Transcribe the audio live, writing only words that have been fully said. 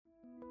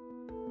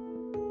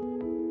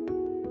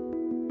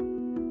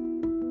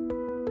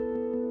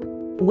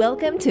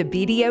Welcome to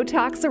BDO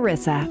Talks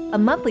ERISA, a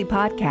monthly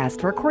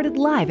podcast recorded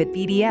live at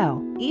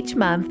BDO. Each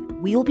month,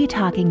 we'll be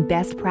talking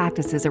best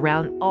practices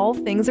around all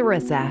things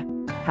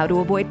ERISA, how to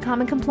avoid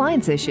common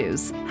compliance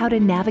issues, how to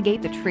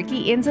navigate the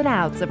tricky ins and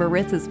outs of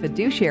ERISA's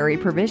fiduciary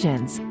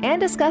provisions, and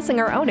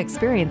discussing our own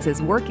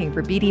experiences working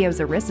for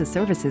BDO's ERISA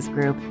Services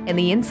Group and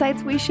the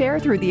insights we share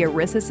through the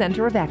ERISA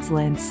Center of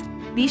Excellence.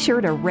 Be sure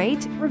to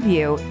rate,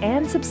 review,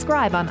 and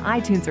subscribe on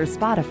iTunes or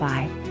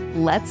Spotify.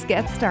 Let's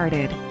get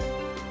started.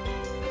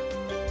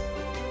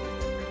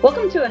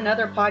 Welcome to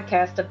another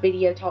podcast of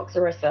BDO Talks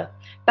ERISA.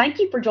 Thank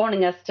you for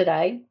joining us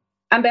today.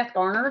 I'm Beth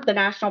Garner, the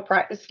National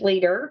Practice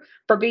Leader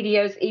for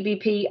BDO's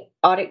EBP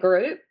Audit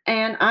Group,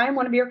 and I am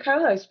one of your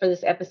co-hosts for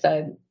this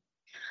episode.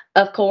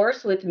 Of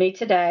course, with me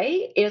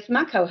today is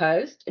my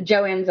co-host,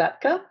 Joanne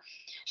Zupka.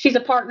 She's a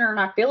partner in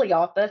our Philly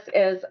office,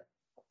 as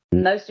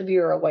most of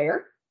you are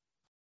aware.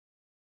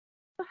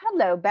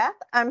 Hello, Beth.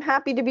 I'm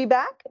happy to be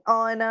back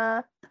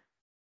on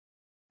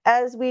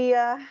as we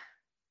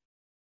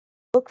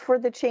look for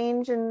the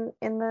change in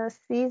the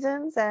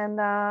seasons and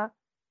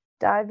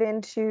dive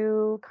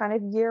into kind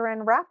of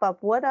year-end wrap-up.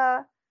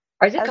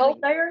 Is it cold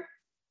there?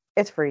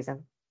 It's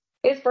freezing.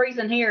 It's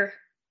freezing here,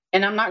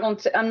 and I'm not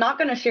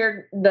going to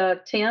share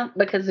the temp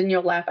because then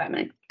you'll laugh at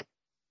me.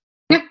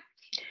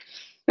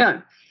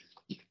 No.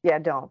 Yeah,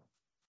 don't.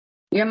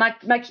 Yeah,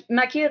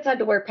 my kids had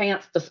to wear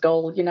pants to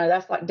school. You know,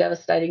 that's like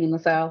devastating in the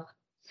South.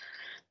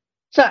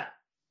 So,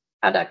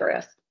 I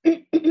digress.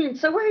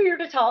 So we're here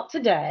to talk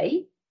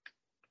today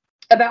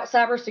about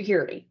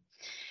cybersecurity.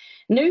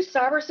 New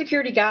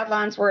cybersecurity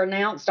guidelines were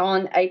announced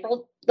on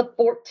April the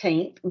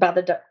 14th by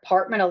the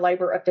Department of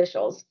Labor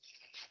officials.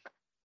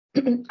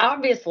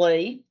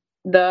 Obviously,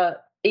 the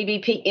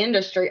EBP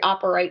industry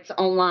operates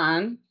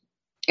online,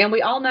 and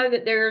we all know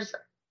that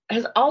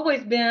has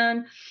always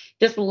been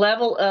this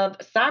level of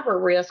cyber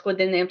risk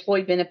within the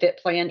employee benefit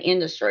plan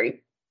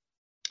industry.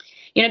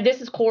 You know,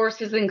 this, of course,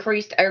 has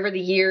increased over the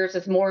years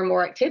as more and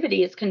more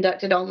activity is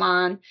conducted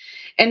online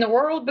and the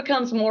world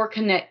becomes more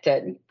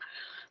connected.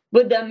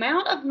 With the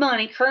amount of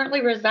money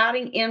currently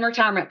residing in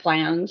retirement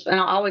plans, and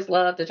I always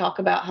love to talk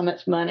about how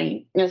much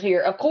money is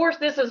here. Of course,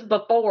 this is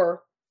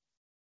before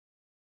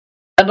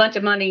a bunch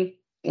of money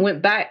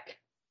went back.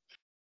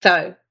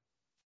 So,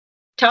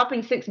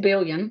 topping $6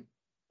 billion.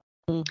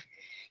 You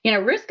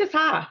know, risk is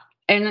high,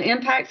 and the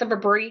impacts of a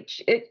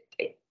breach,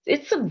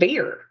 it's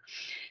severe.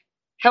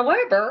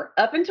 However,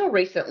 up until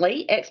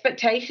recently,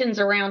 expectations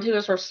around who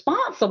is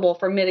responsible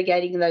for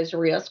mitigating those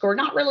risks were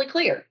not really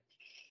clear.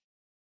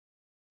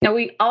 Now,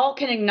 we all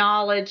can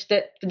acknowledge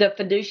that the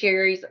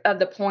fiduciaries of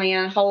the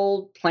plan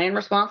hold plan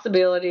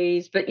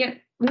responsibilities, but you know,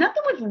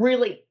 nothing was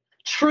really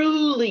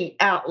truly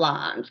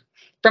outlined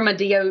from a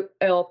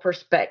DOL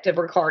perspective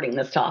regarding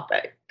this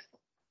topic.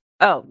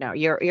 Oh, no,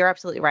 you're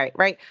absolutely right.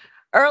 Right.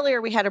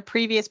 Earlier, we had a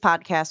previous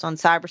podcast on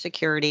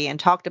cybersecurity and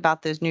talked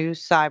about those new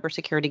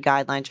cybersecurity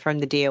guidelines from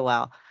the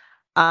DOL.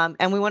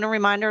 And we want to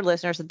remind our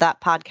listeners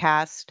that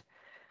podcast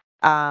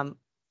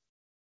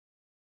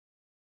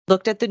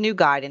looked at the new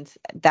guidance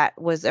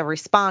that was a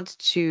response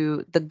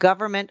to the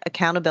Government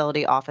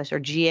Accountability Office, or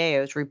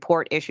GAO's,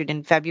 report issued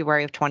in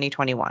February of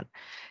 2021.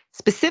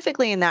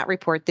 Specifically in that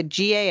report, the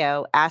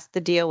GAO asked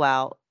the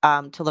DOL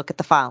to look at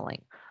the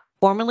following.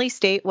 Formally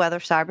state whether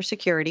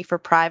cybersecurity for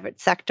private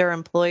sector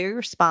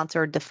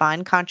employer-sponsored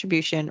defined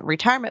contribution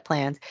retirement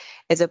plans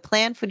is a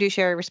planned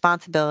fiduciary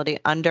responsibility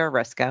under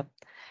ERISA,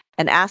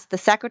 and ask the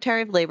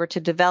Secretary of Labor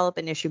to develop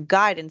and issue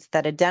guidance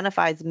that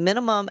identifies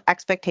minimum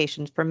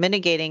expectations for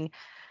mitigating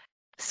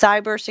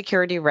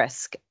cybersecurity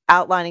risk,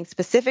 outlining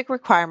specific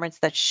requirements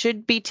that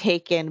should be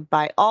taken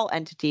by all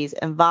entities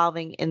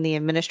involving in the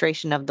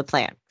administration of the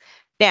plan.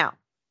 Now,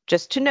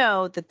 just to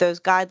know that those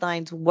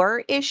guidelines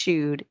were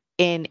issued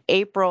in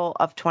April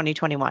of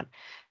 2021.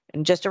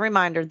 And just a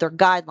reminder, they're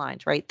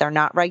guidelines, right? They're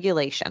not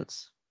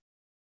regulations.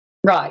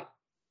 Right.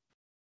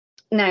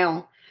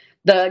 Now,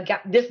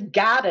 this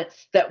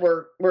guidance that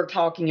we're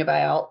talking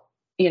about,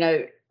 you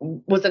know,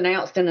 was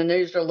announced in a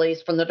news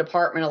release from the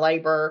Department of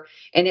Labor,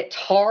 and it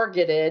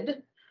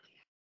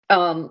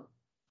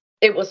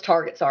was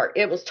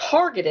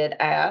targeted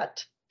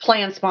at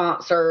plan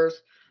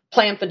sponsors,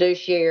 plan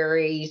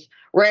fiduciaries,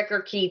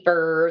 record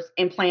keepers,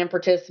 and plan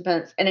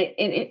participants, and it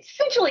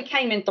essentially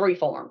came in three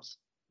forms: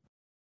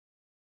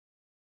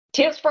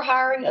 tips for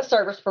hiring a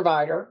service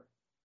provider,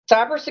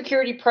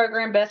 cybersecurity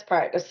program best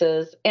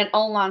practices, and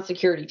online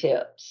security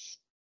tips.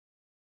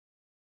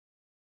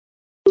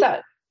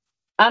 So,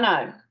 I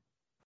know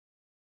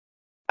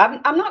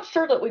I'm not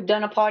sure that we've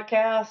done a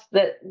podcast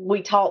that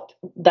we talked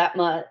that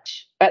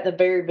much at the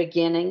very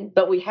beginning,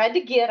 but we had to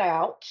get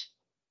out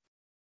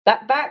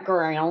that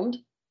background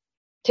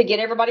to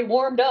get everybody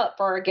warmed up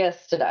for our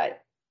guests today.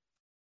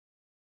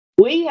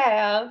 We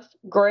have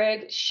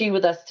Greg Shee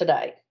with us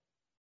today.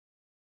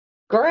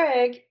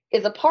 Greg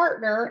is a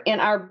partner in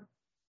our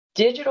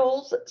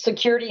digital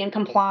security and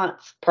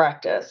compliance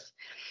practice.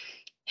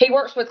 He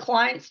works with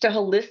clients to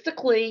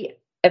holistically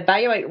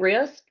evaluate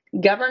risk,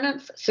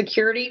 governance,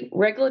 security,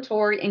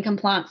 regulatory, and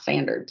compliance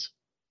standards.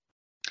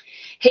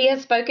 He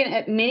has spoken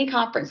at many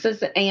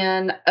conferences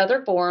and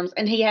other forums,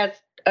 and he has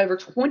over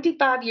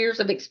 25 years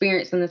of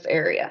experience in this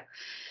area.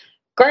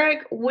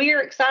 Greg,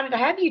 we're excited to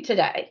have you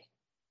today.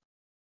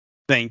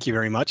 Thank you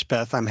very much,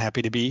 Beth. I'm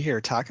happy to be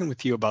here talking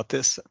with you about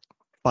this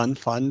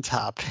fun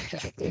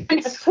topic.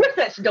 We're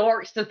such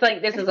dorks to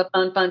think this is a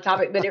fun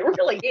topic, but it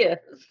really is.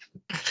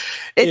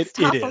 It's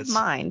top of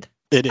mind.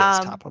 It is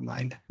top of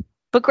mind.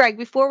 But Greg,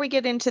 before we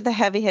get into the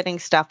heavy hitting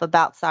stuff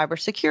about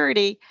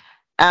cybersecurity,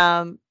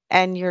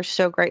 and you're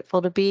so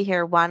grateful to be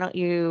here, why don't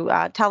you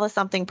tell us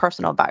something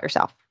personal about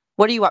yourself?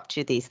 What are you up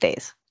to these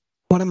days?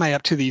 What am I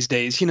up to these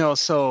days? Our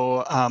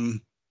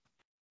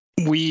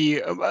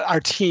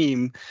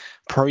team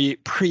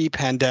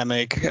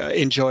pre-pandemic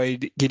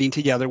enjoyed getting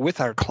together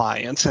with our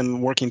clients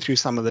and working through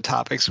some of the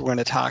topics we're going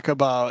to talk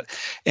about.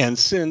 And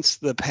since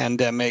the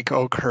pandemic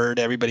occurred,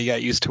 everybody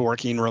got used to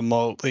working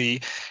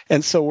remotely.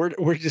 And so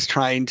we're just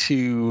trying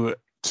to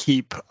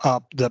keep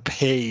up the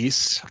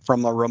pace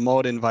from a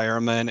remote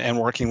environment and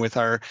working with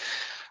our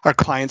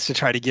clients to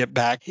try to get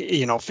back,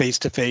 face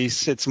to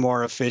face. It's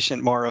more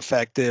efficient, more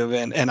effective.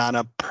 And on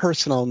a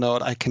personal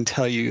note, I can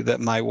tell you that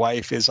my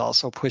wife is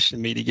also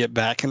pushing me to get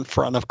back in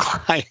front of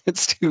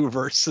clients too,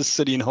 versus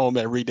sitting home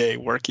every day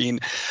working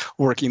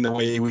the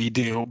way we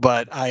do.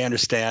 But I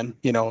understand,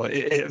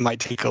 it might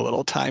take a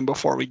little time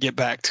before we get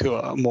back to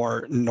a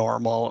more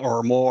normal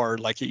or more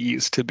like it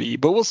used to be.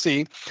 But we'll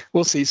see.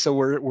 So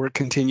we're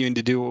continuing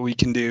to do what we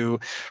can do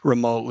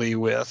remotely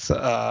with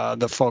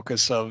the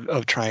focus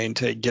of trying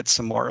to get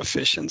some more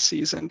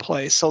efficiencies in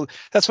place. So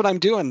that's what I'm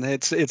doing.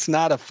 It's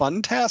not a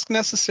fun task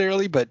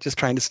necessarily, but just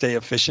trying to stay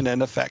efficient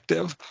and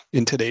effective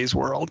in today's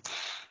world.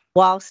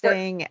 While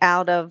staying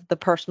out of the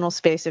personal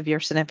space of your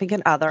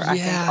significant other. Yeah. I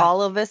think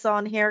all of us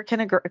on here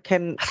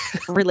can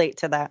relate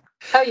to that.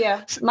 Oh,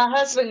 yeah. My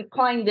husband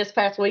claimed this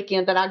past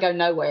weekend that I go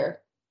nowhere.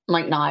 I'm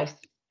like, nice.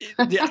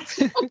 Yeah,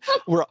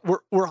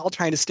 we're all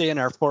trying to stay in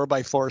our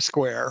 4x4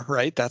 square,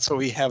 right? That's what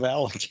we have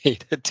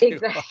allocated to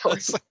exactly.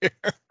 us.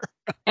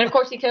 And of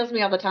course, he tells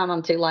me all the time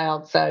I'm too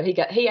loud, so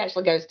he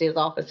actually goes to his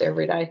office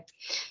every day.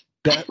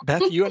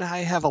 Beth, you and I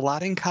have a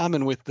lot in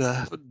common with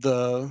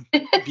the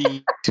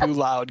too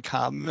loud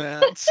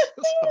comments.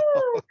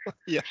 So,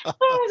 yeah,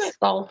 that's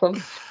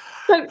awesome.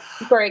 So,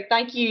 Greg,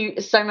 thank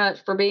you so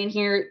much for being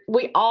here.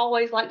 We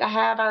always like to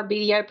have our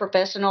BDO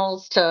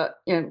professionals to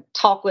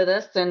talk with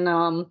us,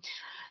 and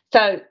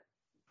so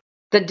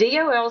the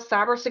DOL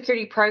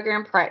cybersecurity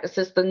program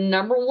practices, the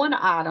number one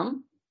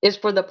item is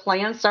for the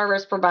plan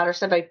service providers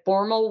to have a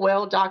formal,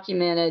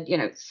 well-documented,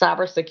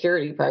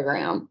 cybersecurity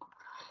program.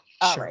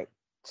 All right.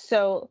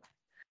 So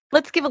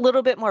let's give a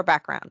little bit more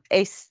background.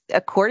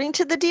 According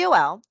to the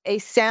DOL, a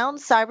sound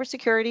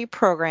cybersecurity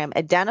program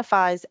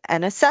identifies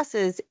and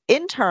assesses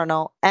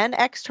internal and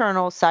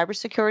external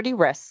cybersecurity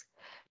risks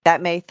that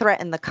may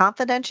threaten the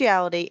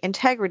confidentiality,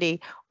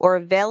 integrity, or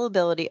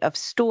availability of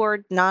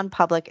stored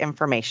non-public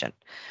information.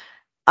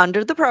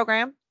 Under the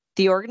program,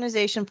 the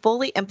organization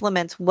fully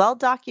implements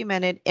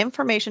well-documented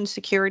information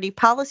security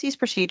policies,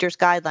 procedures,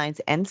 guidelines,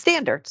 and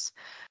standards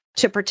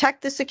to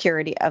protect the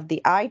security of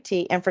the IT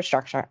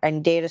infrastructure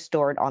and data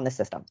stored on the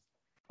system.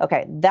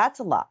 Okay, that's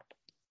a lot.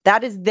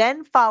 That is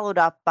then followed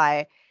up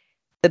by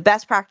the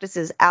best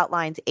practices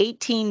outlines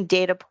 18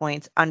 data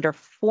points under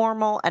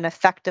formal and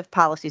effective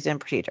policies and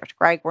procedures.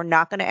 Greg, we're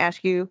not going to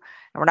ask you,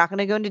 and we're not going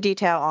to go into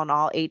detail on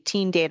all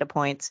 18 data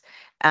points.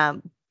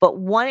 But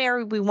one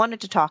area we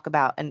wanted to talk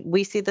about, and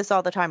we see this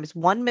all the time, is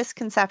one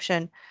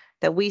misconception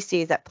that we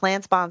see is that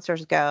plan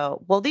sponsors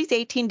go, well, these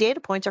 18 data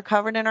points are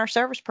covered in our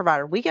service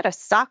provider. We get a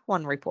SOC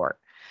 1 report.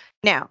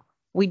 Now,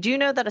 we do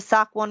know that a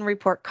SOC 1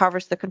 report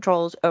covers the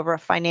controls over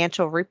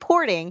financial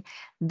reporting.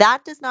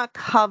 That does not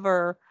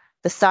cover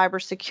the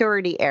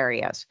cybersecurity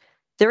areas.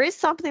 There is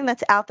something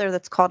that's out there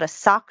that's called a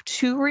SOC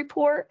 2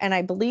 report, and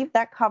I believe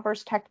that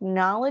covers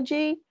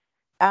technology.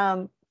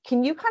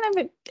 Can you kind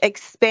of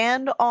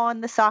expand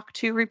on the SOC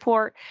 2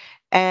 report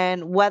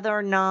and whether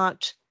or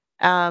not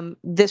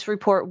this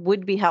report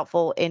would be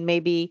helpful in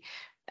maybe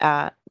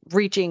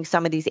reaching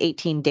some of these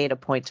 18 data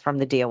points from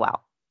the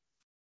DOL?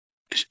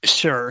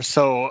 Sure.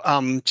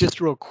 So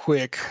just real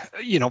quick,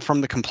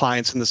 from the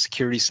compliance and the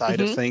security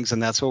side of things,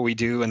 and that's what we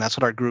do, and that's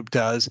what our group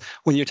does.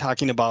 When you're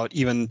talking about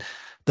even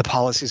the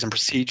policies and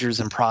procedures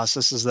and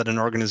processes that an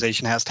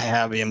organization has to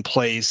have in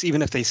place,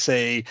 even if they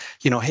say,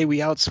 hey, we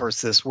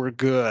outsource this, we're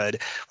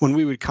good. When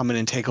we would come in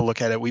and take a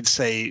look at it, we'd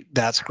say,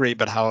 that's great,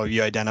 but how have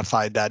you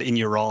identified that in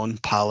your own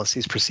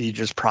policies,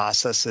 procedures,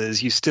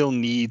 processes? You still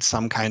need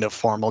some kind of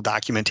formal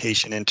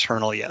documentation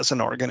internally as an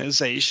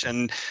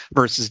organization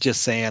versus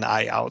just saying,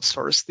 I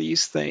outsource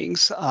these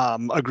things.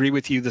 Agree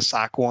with you, the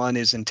SOC 1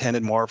 is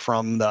intended more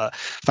from the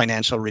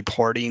financial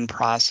reporting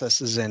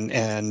processes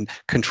and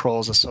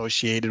controls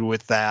associated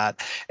with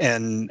that.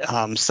 And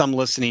some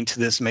listening to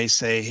this may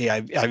say, hey,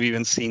 I've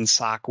even seen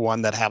SOC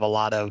 1 that have a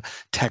lot of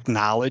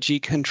technology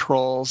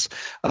controls,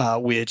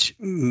 which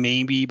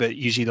maybe, but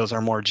usually those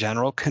are more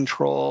general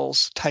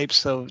controls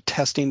types of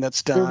testing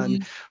that's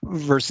done,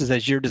 versus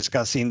as you're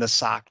discussing, the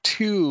SOC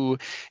 2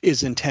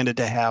 is intended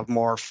to have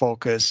more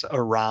focus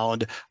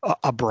around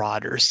a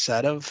broader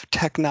set of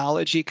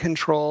technology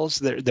controls.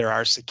 There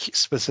are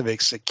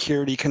specific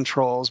security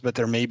controls, but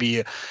there may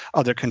be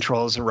other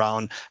controls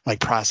around like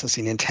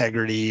processing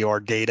integrity or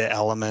data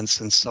elements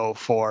and so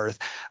forth.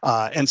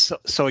 And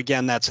so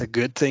again, that's a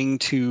good thing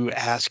to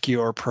ask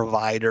your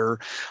provider,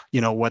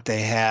 what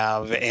they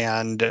have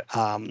and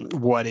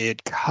what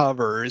it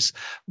covers.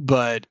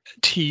 But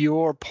to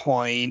your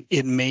point,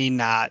 it may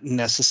not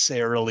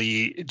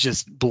necessarily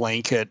just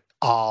blanket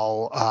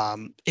all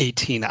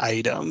 18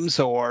 items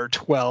or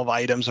 12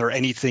 items or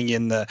anything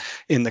in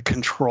the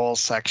control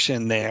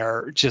section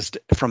there, just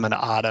from an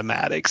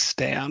automatic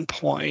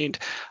standpoint,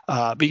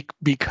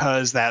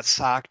 because that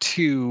SOC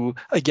 2,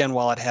 again,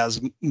 while it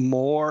has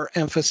more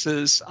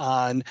emphasis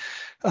on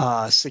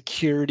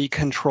security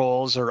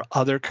controls or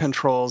other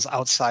controls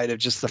outside of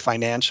just the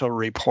financial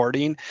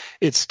reporting,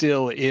 it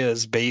still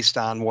is based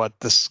on what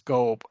the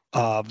scope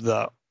of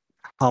the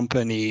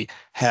company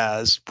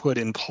has put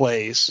in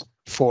place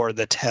for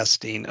the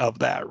testing of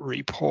that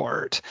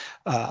report.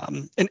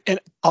 And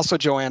also,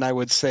 Joanne, I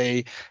would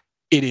say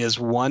it is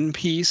one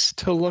piece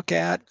to look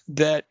at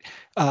that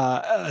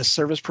a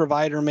service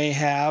provider may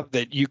have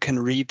that you can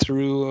read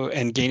through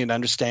and gain an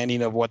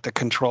understanding of what the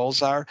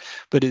controls are,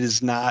 but it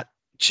is not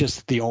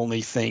just the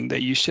only thing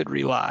that you should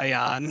rely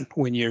on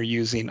when you're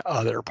using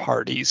other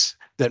parties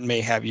that may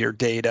have your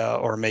data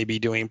or may be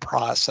doing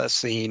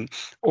processing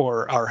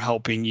or are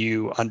helping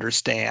you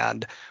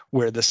understand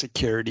where the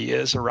security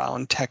is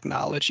around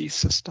technology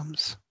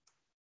systems.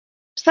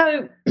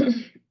 So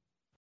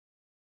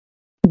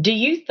do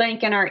you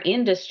think in our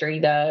industry,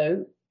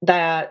 though,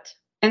 that,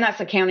 and that's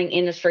accounting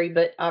industry,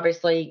 but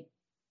obviously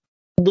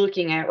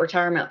looking at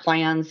retirement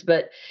plans,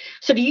 but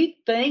so do you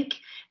think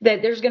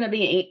that there's going to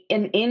be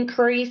an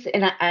increase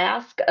in an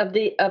ask of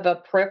a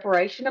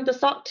preparation of the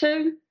SOC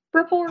 2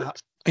 report?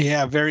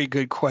 Yeah, very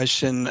good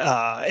question.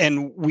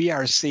 And we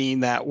are seeing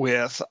that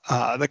with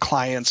the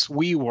clients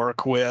we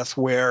work with,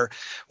 where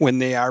when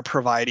they are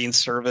providing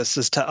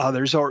services to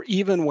others, or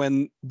even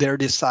when they're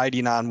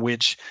deciding on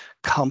which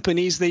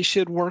companies they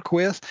should work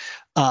with,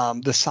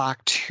 the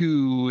SOC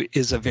 2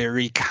 is a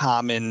very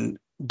common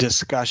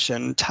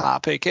discussion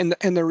topic. And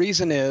the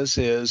reason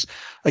is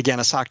again,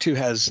 a SOC 2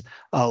 has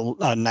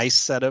a nice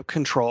set of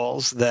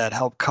controls that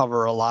help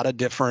cover a lot of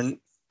different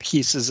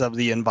pieces of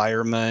the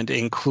environment,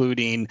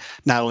 including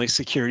not only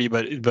security,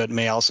 but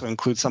may also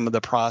include some of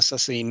the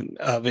processing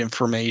of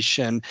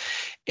information.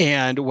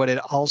 And what it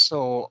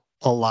also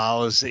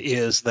allows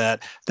is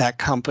that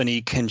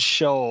company can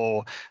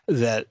show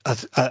that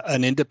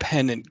an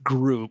independent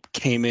group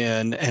came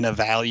in and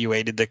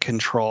evaluated the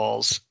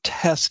controls,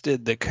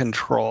 tested the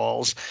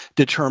controls,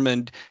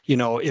 determined,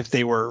 if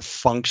they were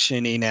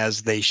functioning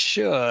as they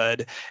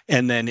should,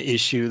 and then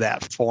issue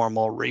that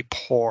formal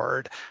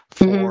report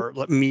for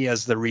me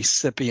as the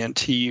recipient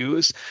to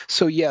use.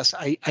 So yes,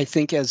 I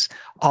think as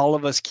all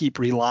of us keep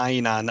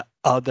relying on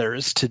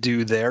others to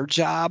do their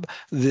job,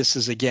 this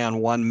is again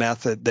one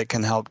method that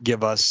can help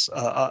give us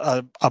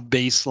a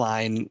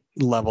baseline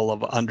level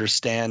of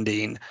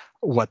understanding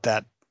what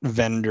that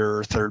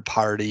vendor, third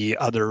party,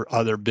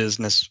 other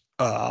business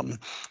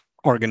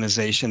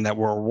organization that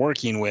we're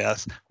working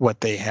with,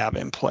 what they have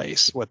in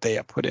place, what they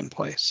have put in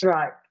place.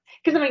 Right.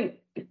 Because I mean,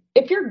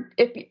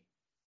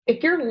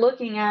 if you're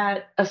looking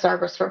at a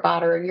service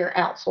provider and you're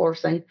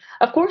outsourcing,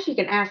 of course you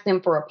can ask them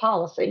for a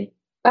policy.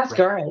 That's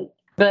great.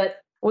 But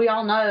we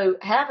all know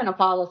having a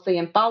policy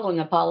and following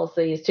a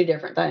policy is two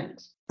different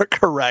things.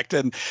 Correct.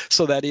 And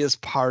so that is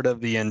part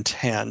of the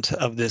intent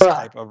of this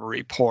type of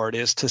report,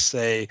 is to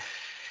say,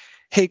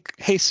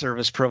 hey,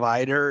 service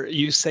provider,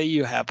 you say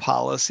you have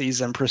policies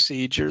and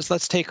procedures.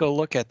 Let's take a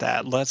look at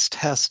that. Let's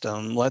test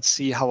them. Let's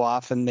see how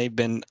often they've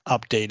been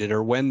updated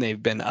or when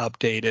they've been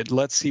updated.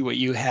 Let's see what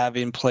you have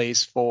in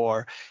place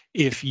for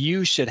if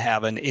you should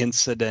have an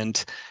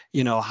incident,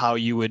 how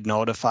you would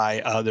notify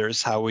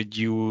others, how would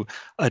you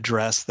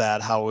address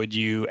that, how would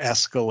you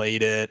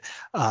escalate it,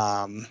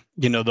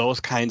 those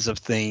kinds of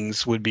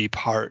things could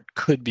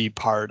be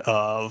part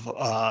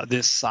of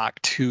this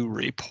SOC 2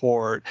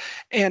 report.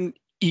 And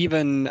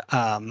even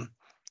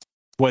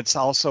what's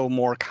also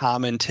more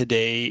common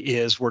today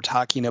is we're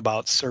talking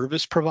about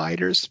service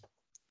providers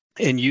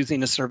and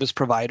using a service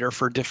provider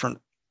for different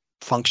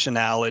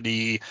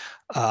functionality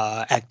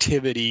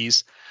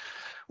activities.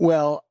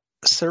 Well,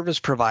 service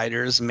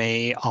providers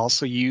may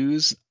also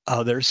use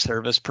other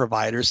service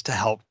providers to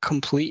help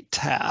complete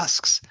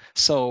tasks.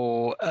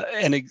 So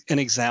an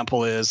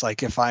example is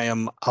like if I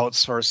am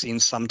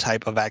outsourcing some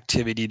type of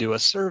activity to a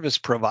service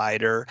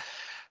provider,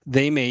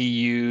 they may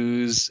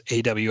use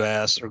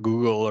AWS or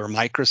Google or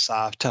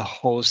Microsoft to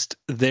host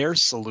their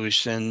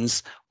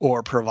solutions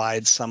or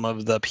provide some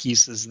of the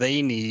pieces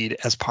they need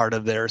as part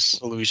of their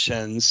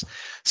solutions.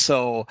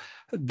 So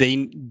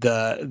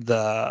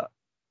the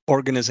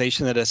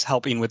organization that is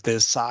helping with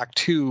this SOC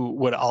 2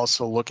 would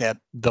also look at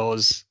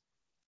those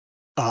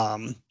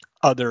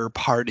other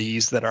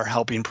parties that are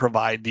helping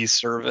provide these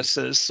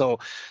services. So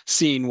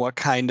seeing what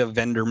kind of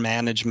vendor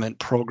management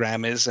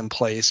program is in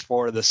place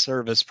for the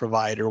service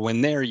provider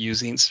when they're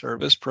using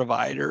service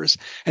providers.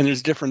 And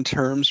there's different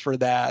terms for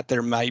that.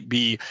 There might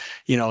be,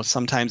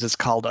 sometimes it's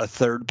called a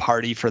third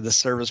party for the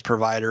service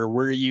provider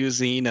we're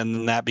using, and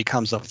then that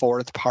becomes a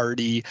fourth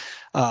party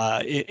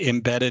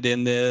embedded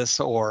in this,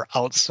 or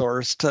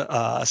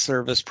outsourced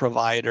service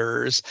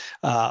providers.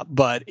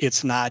 But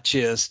it's not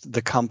just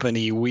the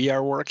company we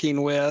are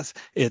working with,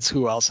 it's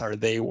who else are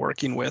they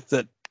working with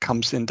that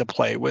comes into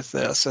play with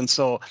this. And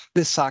so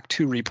this SOC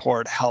 2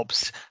 report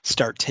helps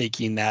start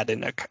taking that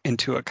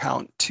into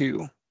account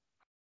too.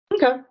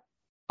 Okay.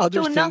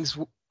 Other things.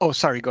 Oh,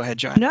 sorry. Go ahead,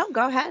 John. No,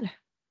 go ahead.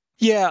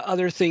 Yeah,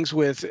 other things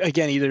with,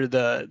 again, either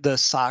the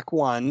SOC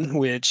 1,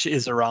 which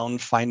is around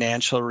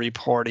financial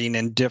reporting,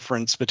 and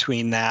difference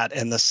between that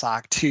and the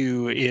SOC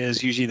 2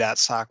 is usually that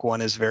SOC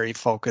 1 is very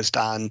focused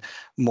on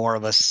more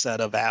of a set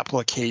of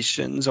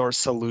applications or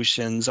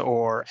solutions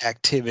or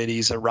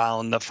activities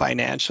around the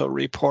financial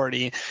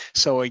reporting.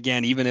 So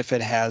again, even if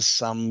it has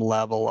some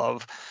level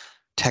of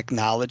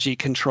technology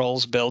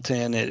controls built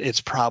in,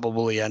 it's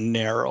probably a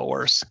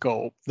narrower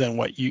scope than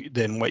what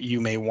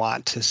you may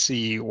want to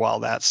see,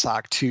 while that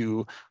SOC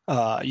 2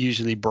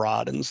 usually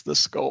broadens the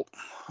scope.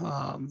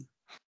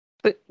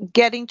 But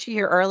getting to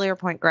your earlier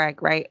point,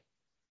 Greg, right?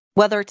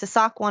 Whether it's a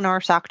SOC 1 or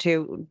a SOC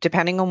 2,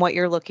 depending on what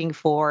you're looking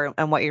for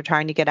and what you're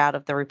trying to get out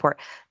of the report,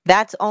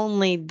 that's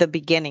only the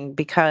beginning,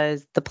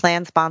 because the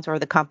plan sponsor or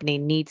the company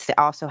needs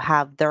to also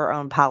have their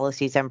own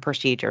policies and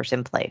procedures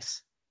in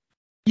place.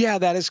 Yeah,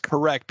 that is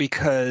correct,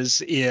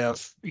 because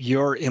if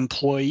your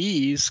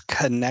employees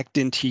connect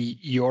into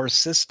your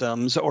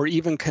systems, or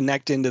even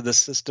connect into the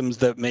systems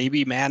that may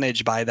be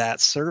managed by that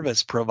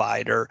service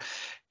provider,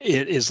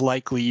 it is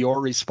likely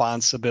your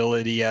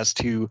responsibility as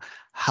to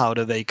how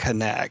do they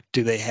connect?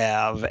 Do they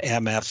have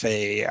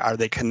MFA? Are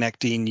they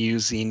connecting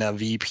using a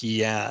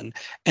VPN?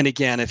 And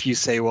again, if you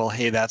say, well,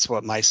 hey, that's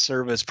what my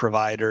service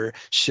provider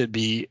should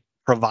be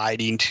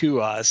providing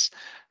to us,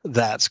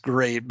 that's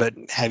great, but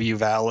have you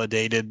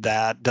validated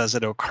that? Does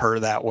it occur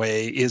that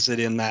way? Is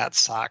it in that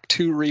SOC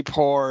 2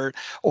 report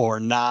or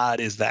not?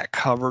 Is that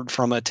covered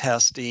from a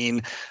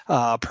testing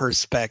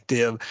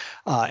perspective?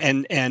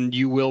 And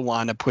you will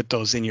want to put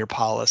those in your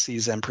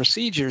policies and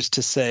procedures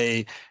to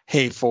say,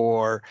 hey,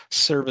 for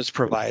service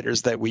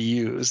providers that we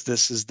use,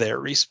 this is their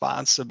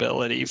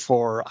responsibility.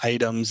 For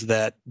items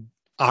that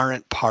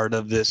aren't part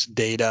of this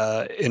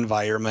data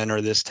environment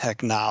or this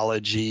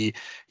technology,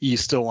 you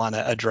still want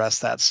to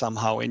address that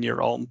somehow in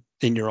your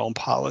own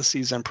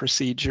policies and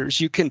procedures.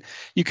 You can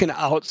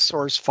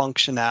outsource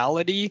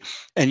functionality,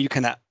 and you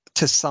can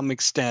to some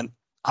extent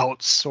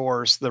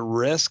outsource the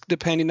risk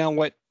depending on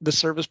what the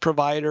service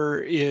provider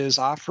is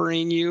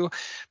offering you,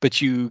 but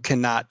you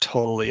cannot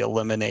totally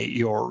eliminate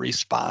your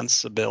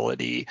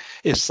responsibility.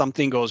 If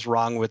something goes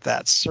wrong with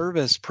that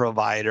service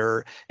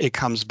provider, it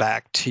comes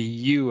back to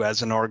you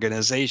as an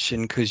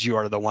organization, because you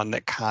are the one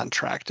that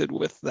contracted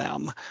with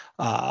them.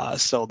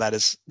 So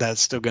that's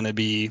still going to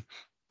be,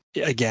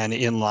 again,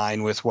 in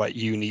line with what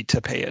you need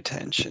to pay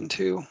attention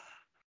to.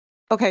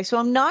 Okay, so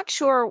I'm not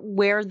sure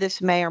where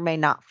this may or may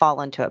not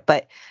fall into it,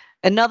 but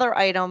another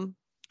item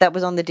that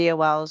was on the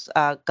DOL's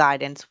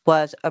guidance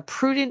was a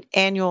prudent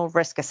annual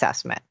risk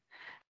assessment,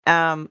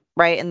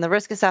 right? And the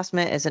risk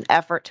assessment is an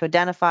effort to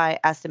identify,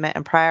 estimate,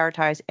 and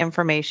prioritize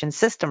information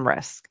system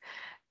risk.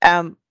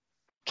 Can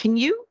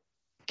you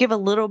give a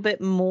little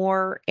bit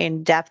more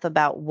in depth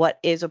about what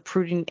is a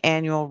prudent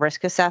annual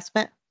risk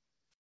assessment?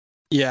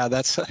 Yeah,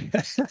 that's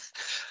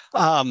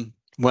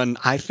when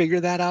I figure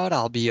that out,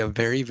 I'll be a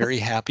very, very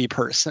happy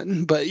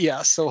person. But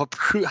yeah, so a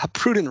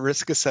prudent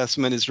risk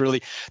assessment is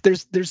really,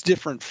 there's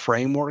different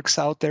frameworks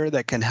out there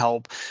that can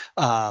help.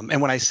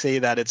 And when I say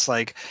that, it's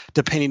like,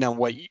 depending on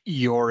what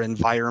your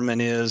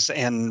environment is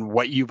and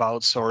what you've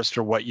outsourced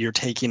or what you're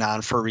taking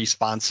on for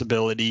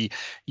responsibility,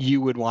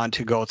 you would want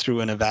to go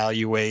through and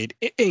evaluate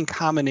in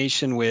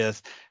combination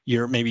with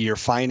maybe your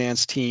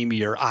finance team,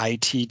 your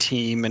IT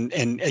team.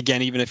 And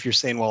again, even if you're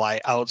saying, well, I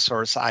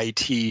outsource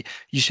IT,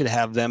 you should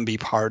have them be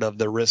part of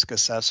the risk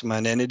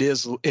assessment. And it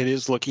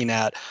is looking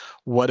at,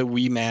 what do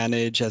we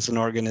manage as an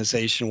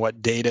organization?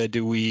 What data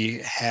do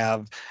we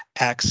have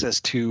access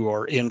to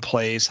or in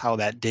place? How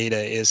that data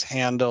is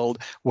handled?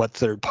 What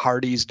third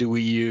parties do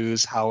we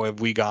use? How have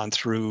we gone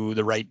through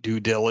the right due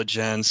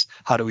diligence?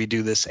 How do we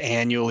do this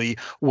annually?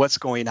 What's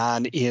going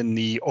on in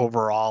the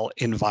overall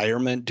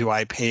environment? Do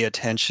I pay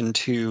attention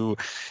to,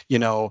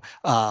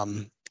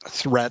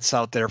 threats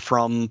out there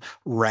from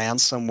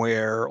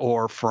ransomware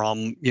or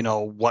from,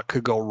 what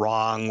could go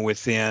wrong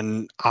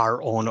within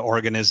our own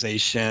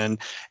organization?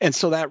 And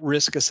so that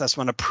risk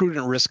assessment, a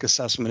prudent risk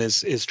assessment,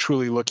 is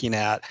truly looking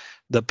at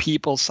the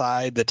people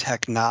side, the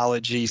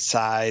technology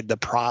side, the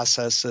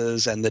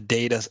processes and the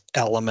data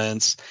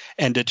elements,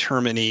 and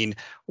determining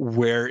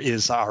where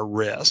is our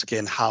risk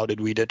and how did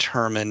we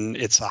determine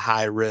it's a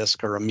high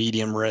risk or a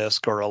medium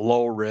risk or a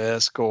low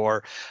risk,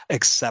 or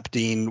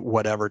accepting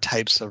whatever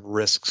types of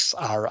risks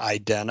are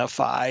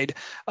identified.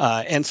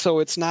 And so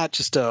it's not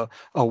just a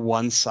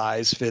one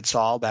size fits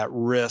all. That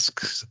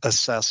risk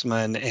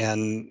assessment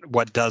and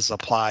what does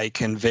apply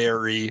can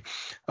vary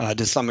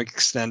to some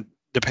extent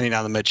depending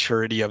on the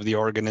maturity of the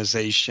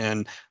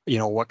organization,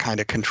 what kind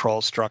of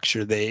control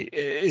structure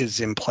is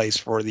in place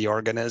for the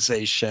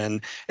organization,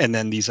 and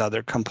then these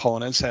other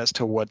components as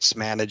to what's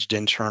managed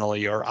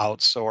internally or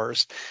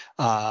outsourced.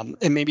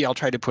 And maybe I'll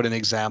try to put an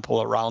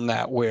example around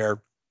that where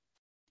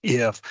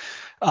if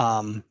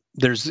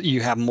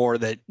you have more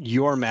that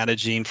you're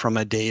managing from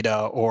a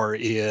data or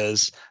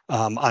is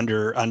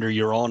under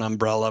your own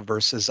umbrella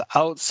versus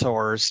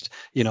outsourced,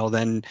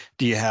 then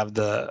do you have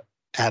the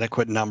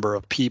adequate number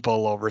of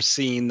people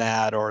overseeing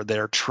that, or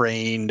they're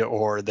trained,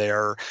 or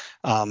they're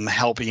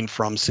helping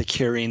from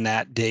securing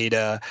that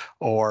data?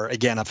 Or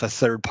again, if a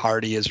third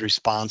party is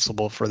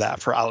responsible for that,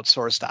 for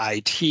outsourced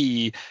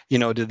IT,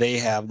 do they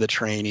have the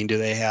training? Do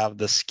they have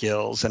the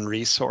skills and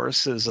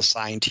resources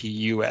assigned to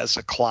you as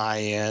a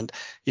client?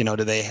 Do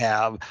they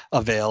have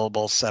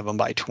available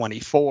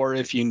 7x24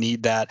 if you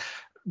need that?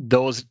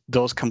 Those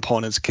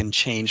components can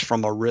change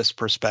from a risk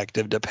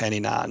perspective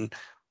depending on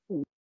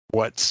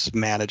what's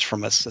managed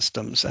from a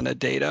systems and a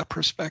data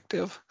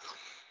perspective.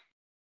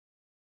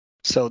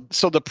 So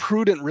the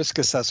prudent risk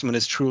assessment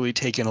is truly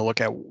taking a look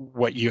at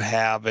what you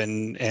have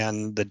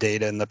and the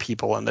data and the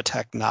people and the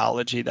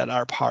technology that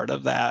are part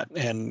of that,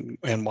 and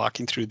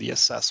walking through the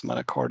assessment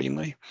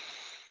accordingly.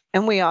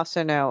 And we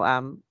also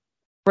know,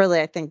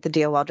 really, I think the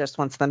DOL just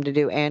wants them to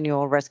do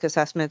annual risk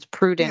assessments.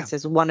 Prudence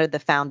is one of the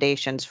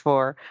foundations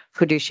for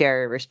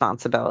fiduciary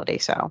responsibility.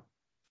 So.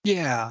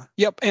 Yeah.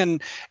 Yep.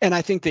 And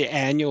I think the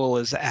annual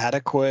is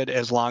adequate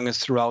as long as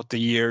throughout the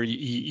year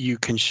you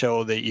can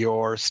show that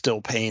you're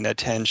still paying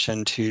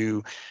attention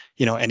to,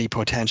 any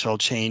potential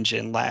change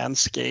in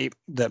landscape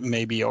that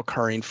may be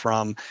occurring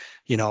from,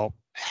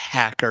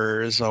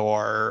 hackers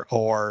or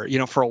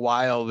for a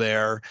while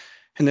there,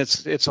 and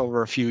it's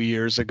over a few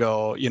years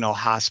ago,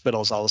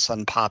 hospitals all of a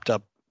sudden popped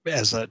up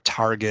as a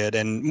target,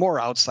 and more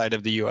outside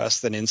of the U.S.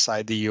 than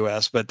inside the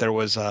U.S. But there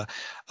was a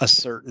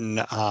certain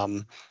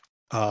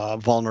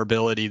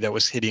vulnerability that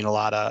was hitting a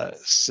lot of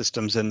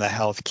systems in the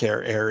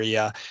healthcare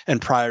area.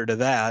 And prior to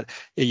that,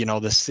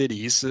 the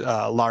cities,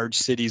 large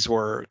cities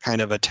were kind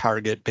of a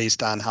target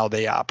based on how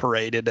they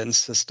operated and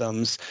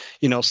systems,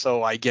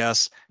 so I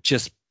guess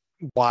just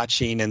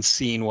watching and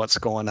seeing what's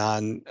going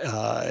on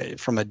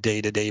from a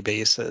day-to-day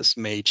basis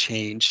may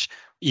change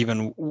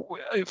even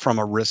from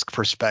a risk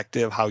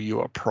perspective, how you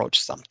approach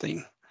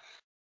something.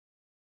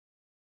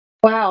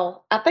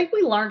 Wow, I think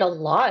we learned a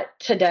lot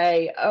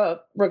today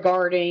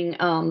regarding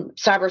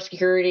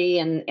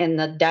cybersecurity and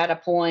the data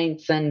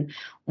points and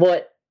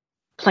what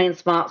plan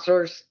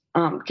sponsors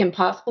can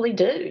possibly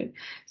do.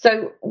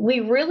 So we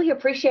really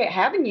appreciate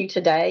having you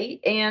today.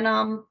 And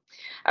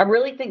I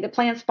really think the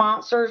plan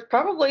sponsors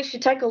probably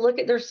should take a look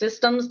at their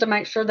systems to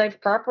make sure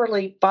they've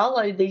properly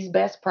followed these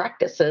best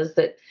practices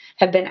that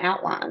have been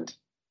outlined.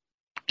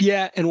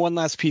 Yeah, and one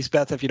last piece,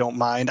 Beth, if you don't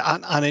mind,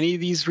 on any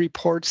of these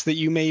reports that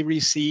you may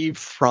receive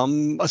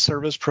from a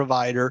service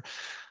provider,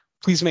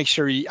 please make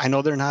sure I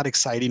know they're not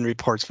exciting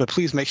reports, but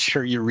please make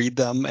sure you read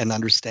them and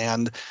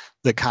understand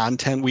the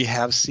content. We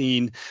have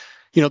seen,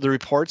 the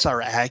reports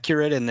are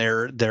accurate and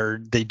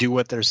they do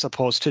what they're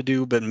supposed to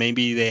do, but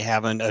maybe they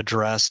haven't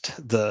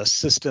addressed the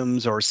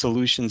systems or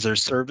solutions or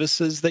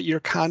services that you're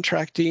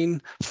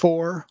contracting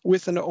for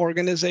with an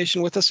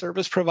organization, with a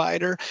service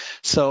provider.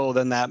 So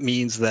then that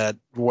means that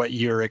what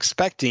you're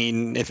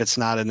expecting, if it's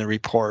not in the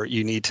report,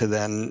 you need to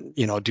then,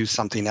 do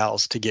something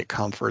else to get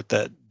comfort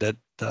that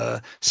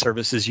the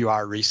services you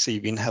are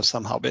receiving have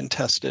somehow been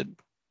tested.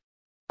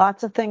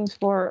 Lots of things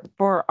for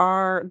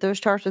those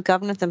charged with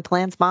governance and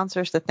plan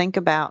sponsors to think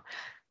about.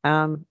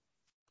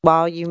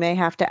 While you may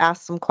have to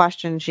ask some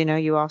questions,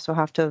 you also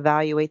have to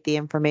evaluate the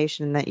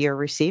information that you're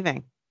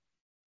receiving.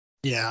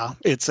 Yeah,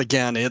 it's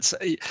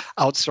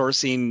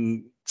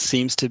outsourcing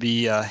seems to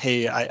be,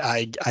 hey,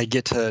 I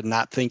get to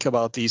not think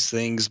about these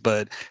things,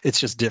 but it's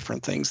just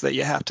different things that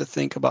you have to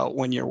think about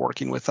when you're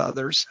working with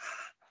others.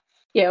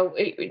 Yeah,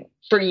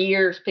 for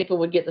years, people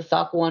would get the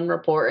SOC 1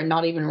 report and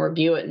not even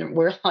review it. And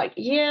we're like,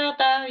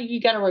 yeah,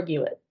 you got to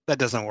review it. That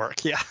doesn't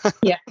work. Yeah.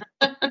 Yeah.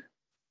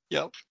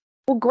 Yep.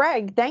 Well,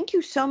 Greg, thank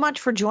you so much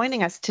for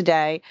joining us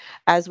today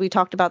as we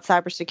talked about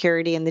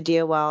cybersecurity and the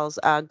DOL's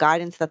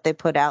guidance that they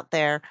put out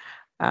there.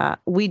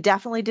 We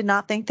definitely did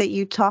not think that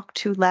you talked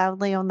too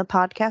loudly on the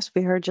podcast.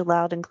 We heard you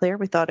loud and clear.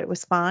 We thought it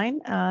was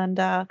fine.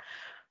 And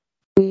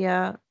we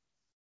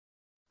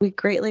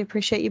greatly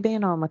appreciate you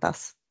being on with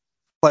us.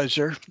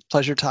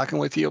 Pleasure talking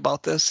with you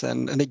about this.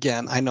 And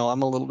again, I know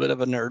I'm a little bit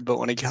of a nerd, but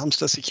when it comes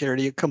to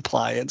security and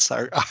compliance,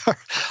 our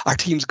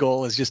team's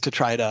goal is just to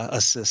try to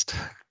assist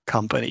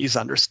companies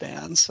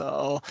understand.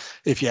 So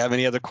if you have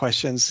any other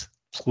questions,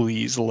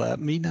 please let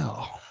me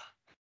know.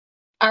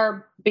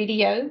 Our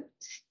BDO,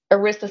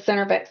 ERISA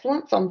Center of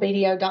Excellence on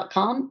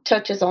BDO.com,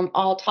 touches on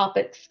all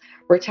topics,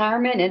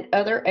 retirement and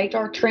other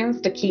HR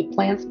trends to keep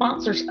plan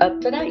sponsors up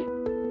to date.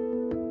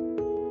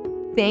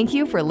 Thank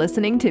you for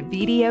listening to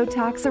BDO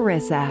Talks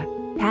ERISA.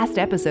 Past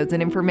episodes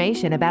and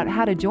information about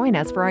how to join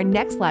us for our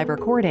next live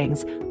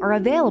recordings are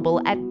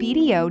available at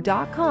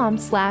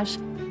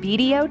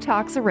BDO.com/BDO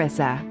Talks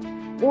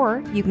ERISA.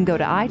 Or you can go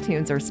to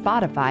iTunes or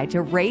Spotify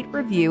to rate,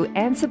 review,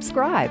 and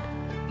subscribe.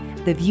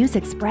 The views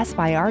expressed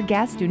by our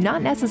guests do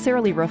not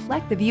necessarily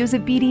reflect the views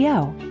of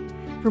BDO.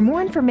 For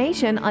more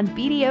information on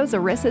BDO's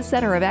ERISA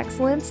Center of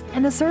Excellence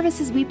and the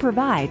services we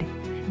provide,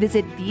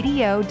 visit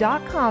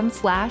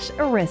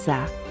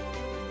BDO.com/ERISA.